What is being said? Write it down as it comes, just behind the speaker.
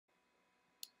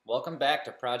Welcome back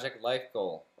to Project Life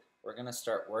Goal. We're going to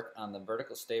start work on the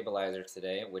vertical stabilizer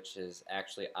today, which is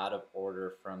actually out of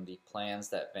order from the plans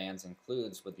that Vans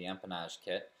includes with the empennage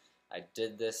kit. I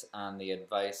did this on the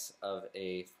advice of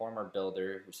a former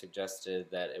builder who suggested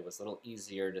that it was a little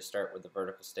easier to start with the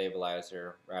vertical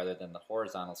stabilizer rather than the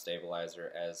horizontal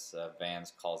stabilizer, as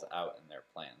Vans calls out in their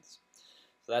plans.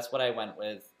 So that's what I went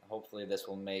with. Hopefully this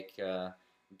will make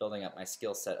building up my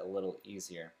skill set a little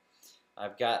easier.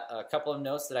 I've got a couple of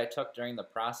notes that I took during the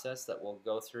process that we'll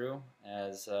go through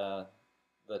as the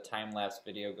time-lapse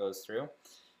video goes through.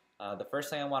 The first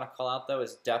thing I want to call out, though,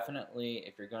 is definitely,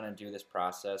 if you're going to do this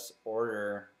process,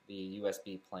 order the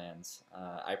USB plans.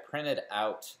 I printed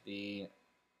out the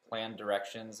plan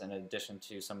directions in addition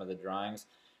to some of the drawings,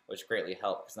 which greatly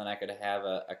helped, because then I could have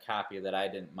a copy that I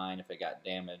didn't mind if it got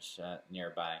damaged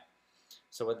nearby.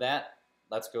 So with that,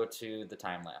 let's go to the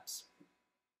time-lapse.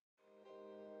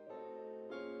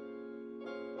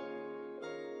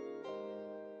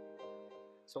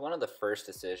 So one of the first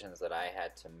decisions that I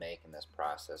had to make in this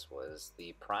process was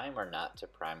the prime or not to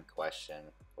prime question,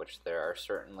 which there are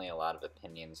certainly a lot of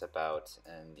opinions about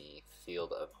in the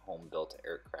field of home-built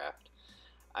aircraft.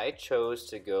 I chose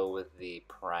to go with the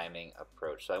priming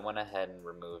approach, so I went ahead and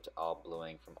removed all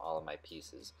bluing from all of my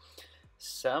pieces.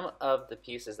 Some of the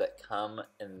pieces that come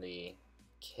in the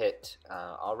kit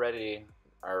already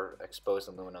are exposed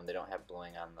aluminum. They don't have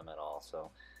bluing on them at all,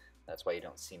 so that's why you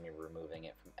don't see me removing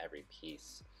it from every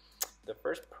piece. The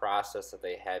first process that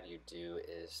they have you do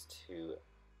is to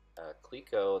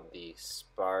Cleco the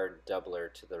spar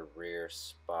doubler to the rear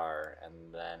spar,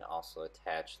 and then also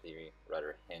attach the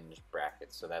rudder hinge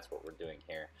brackets. So that's what we're doing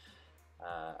here.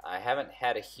 I haven't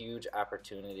had a huge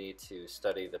opportunity to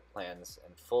study the plans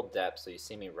in full depth, so you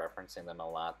see me referencing them a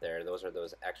lot there. Those are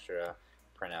those extra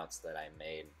printouts that I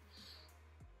made.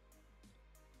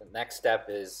 The next step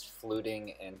is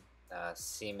fluting and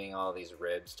seaming all these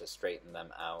ribs to straighten them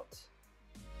out.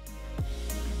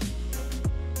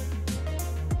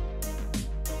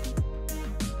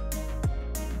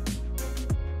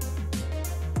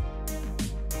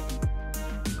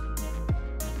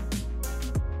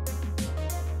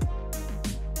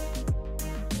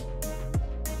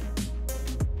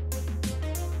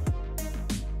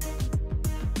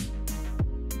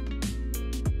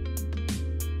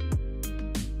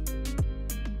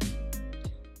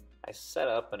 I set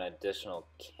up an additional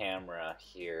camera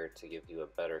here to give you a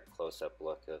better close-up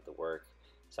look of the work,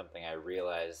 something I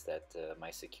realized that my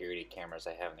security cameras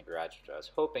I have in the garage, which I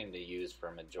was hoping to use for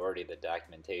a majority of the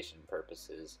documentation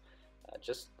purposes,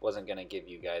 just wasn't going to give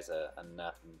you guys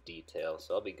enough detail,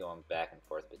 so I'll be going back and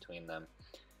forth between them.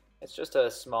 It's just a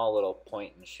small little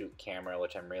point-and-shoot camera,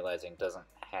 which I'm realizing doesn't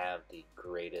have the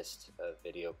greatest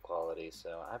video quality,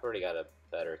 so I've already got a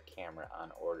better camera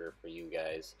on order for you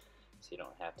guys, so you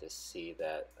don't have to see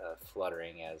that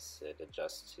fluttering as it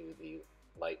adjusts to the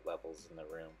light levels in the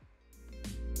room.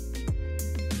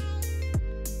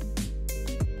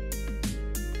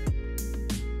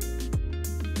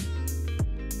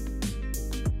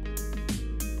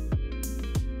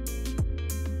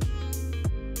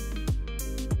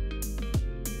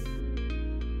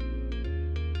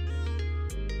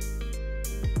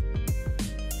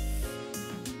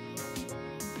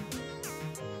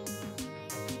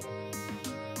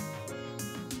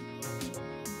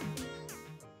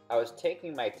 I was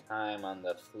taking my time on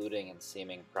the fluting and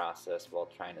seaming process while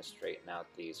trying to straighten out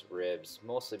these ribs,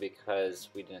 mostly because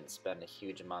we didn't spend a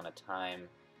huge amount of time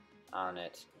on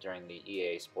it during the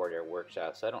EA Sport Air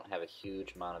workshop, so I don't have a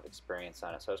huge amount of experience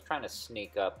on it. So I was trying to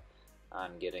sneak up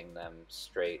on getting them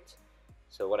straight.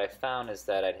 So what I found is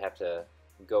that I'd have to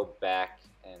go back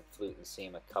and flute and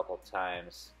seam a couple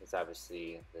times, because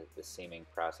obviously the seaming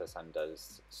process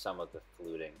undoes some of the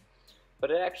fluting. But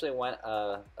it actually went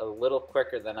a little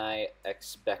quicker than I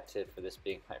expected for this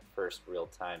being my first real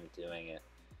time doing it.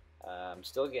 I'm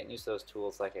still getting used to those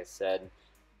tools, like I said.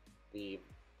 The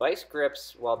vice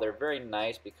grips, while they're very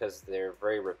nice because they're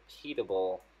very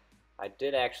repeatable, I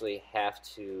did actually have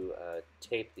to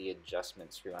tape the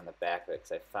adjustment screw on the back of it,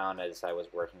 because I found as I was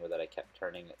working with it I kept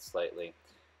turning it slightly.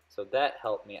 So that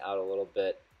helped me out a little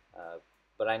bit.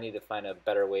 But I need to find a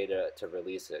better way to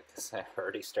release it, because I've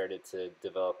already started to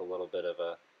develop a little bit of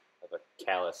a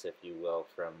callus, if you will,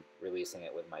 from releasing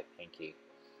it with my pinky.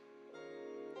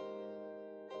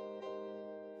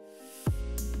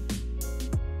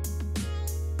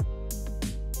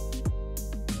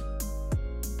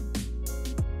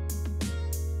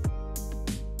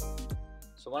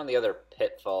 So one of the other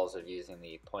pitfalls of using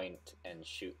the point and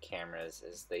shoot cameras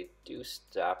is they do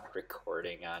stop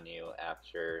recording on you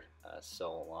after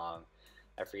so long.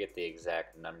 I forget the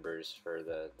exact numbers for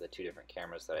the two different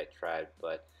cameras that I tried,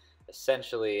 but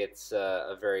essentially it's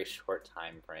a very short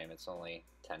time frame. It's only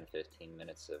 10-15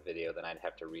 minutes of video, then I'd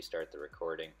have to restart the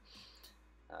recording.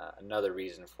 Another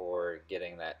reason for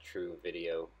getting that true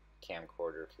video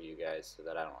camcorder for you guys, so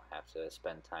that I don't have to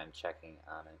spend time checking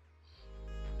on it.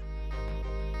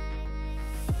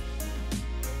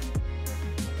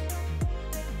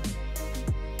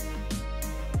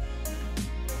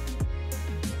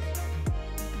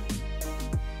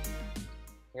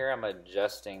 Here I'm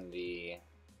adjusting the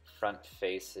front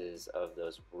faces of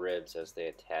those ribs as they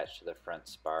attach to the front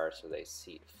spar so they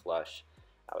seat flush.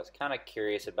 I was kind of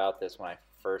curious about this when I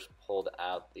first pulled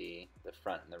out the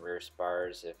front and the rear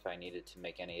spars, if I needed to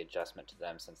make any adjustment to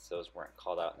them since those weren't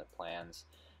called out in the plans.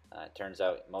 It turns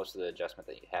out most of the adjustment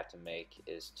that you have to make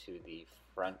is to the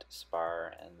front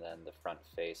spar and then the front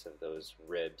face of those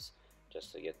ribs,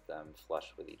 just to get them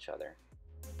flush with each other.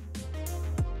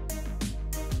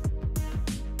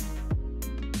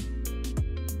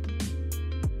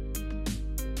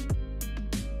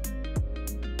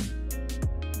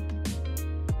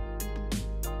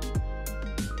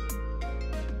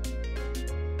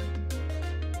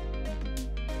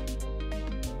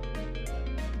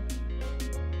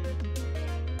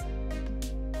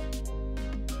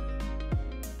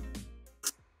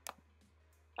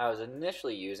 I was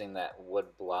initially using that wood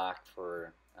block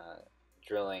for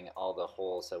drilling all the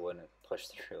holes so I wouldn't push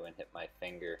through and hit my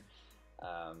finger.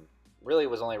 Really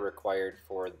was only required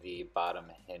for the bottom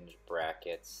hinge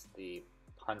brackets. The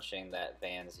punching that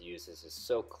Vans uses is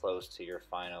so close to your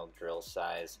final drill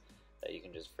size that you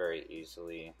can just very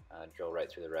easily drill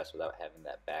right through the rest without having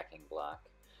that backing block.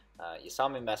 You saw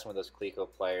me messing with those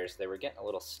Cleco pliers. They were getting a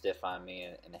little stiff on me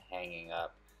and hanging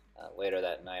up. Later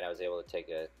that night I was able to take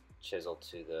a chisel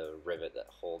to the rivet that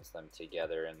holds them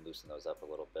together and loosen those up a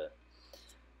little bit.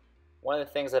 One of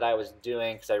the things that I was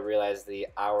doing, because I realized the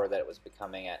hour that it was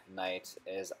becoming at night,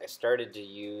 is I started to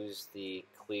use the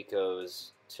Clecos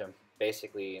to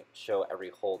basically show every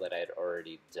hole that I had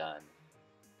already done,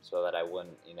 so that I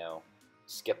wouldn't,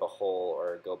 skip a hole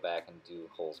or go back and do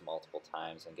holes multiple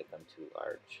times and get them too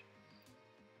large.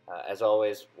 As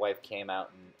always, wife came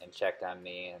out and checked on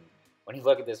me, and when you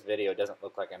look at this video, it doesn't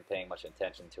look like I'm paying much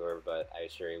attention to her, but I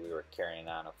assure you we were carrying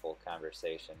on a full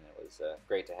conversation. It was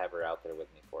great to have her out there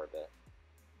with me for a bit.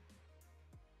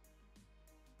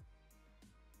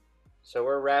 So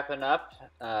we're wrapping up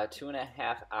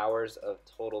 2.5 hours of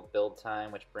total build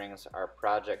time, which brings our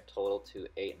project total to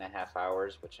 8.5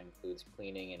 hours, which includes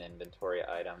cleaning and inventory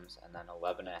items, and then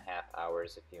 11.5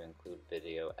 hours if you include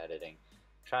video editing.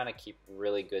 Trying to keep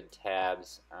really good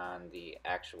tabs on the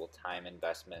actual time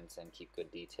investments and keep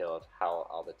good detail of how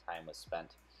all the time was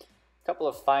spent. A couple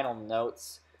of final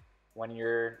notes. When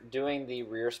you're doing the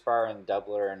rear spar and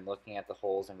doubler and looking at the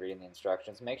holes and reading the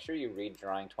instructions, make sure you read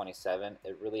drawing 27.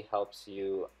 It really helps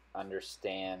you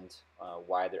understand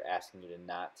why they're asking you to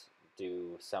not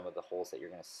do some of the holes that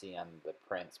you're going to see on the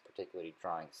prints, particularly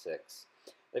drawing 6.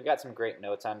 They've got some great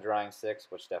notes on drawing 6,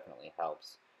 which definitely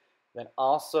helps. Then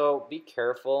also be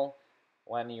careful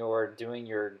when you're doing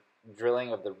your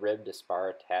drilling of the rib to spar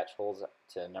attach holes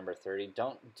to number 30.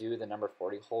 Don't do the number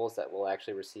 40 holes that will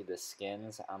actually receive the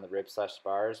skins on the rib /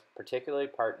 spars, particularly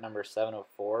part number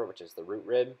 704, which is the root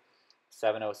rib,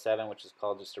 707, which is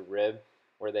called just a rib,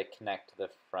 where they connect to the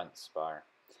front spar.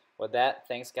 With that,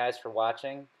 thanks guys for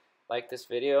watching. Like this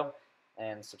video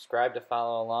and subscribe to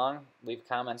follow along. Leave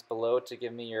comments below to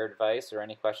give me your advice or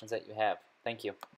any questions that you have. Thank you.